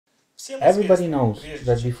Everybody knows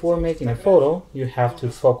that before making a photo, you have to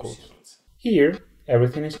focus. Here,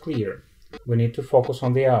 everything is clear. We need to focus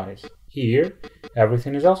on the eyes. Here,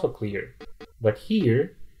 everything is also clear. But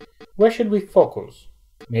here, where should we focus?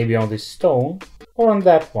 Maybe on this stone, or on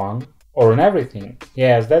that one, or on everything.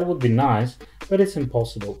 Yes, that would be nice, but it's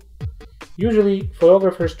impossible. Usually,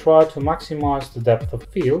 photographers try to maximize the depth of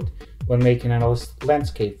field when making a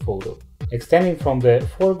landscape photo, extending from the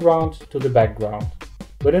foreground to the background.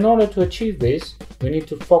 But in order to achieve this, we need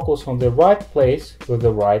to focus on the right place with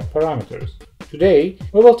the right parameters. Today,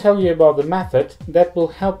 we will tell you about the method that will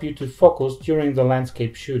help you to focus during the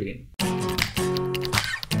landscape shooting.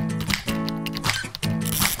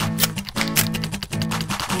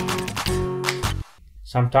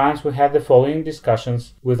 Sometimes we have the following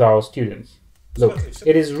discussions with our students. Look,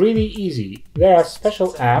 it is really easy. There are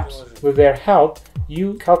special apps. With their help,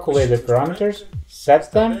 you calculate the parameters, set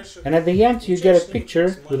them, and at the end you get a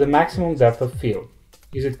picture with the maximum depth of field.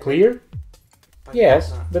 Is it clear?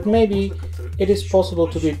 Yes, but maybe it is possible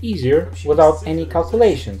to do it easier without any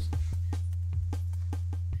calculations.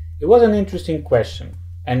 It was an interesting question,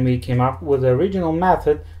 and we came up with the original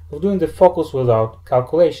method of doing the focus without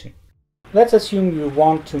calculation. Let's assume you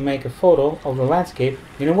want to make a photo of the landscape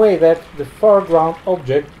in a way that the foreground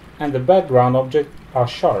object and the background object are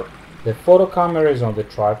sharp. The photo camera is on the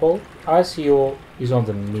tripod, ISO is on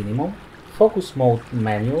the minimum, focus mode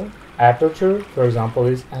manual, aperture, for example,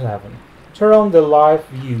 is 11. Turn on the live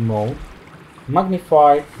view mode,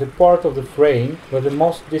 magnify the part of the frame where the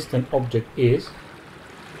most distant object is,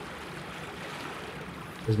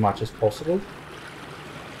 as much as possible.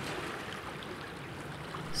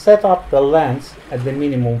 Set up the lens at the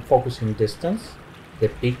minimum focusing distance, the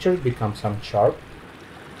picture becomes unsharp.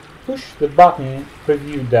 Push the button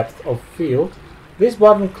Preview Depth of Field. This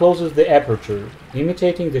button closes the aperture,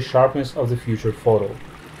 imitating the sharpness of the future photo.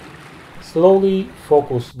 Slowly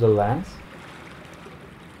focus the lens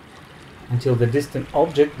until the distant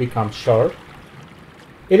object becomes sharp.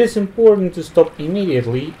 It is important to stop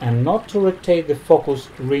immediately and not to rotate the focus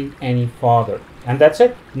ring any farther. And that's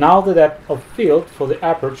it. Now the depth of field for the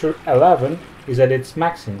aperture 11 is at its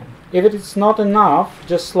maximum. If it is not enough,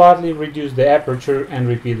 just slightly reduce the aperture and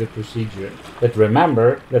repeat the procedure. But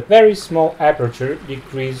remember that very small aperture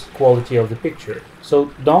decreases quality of the picture. So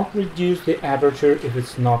don't reduce the aperture if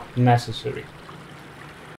it's not necessary.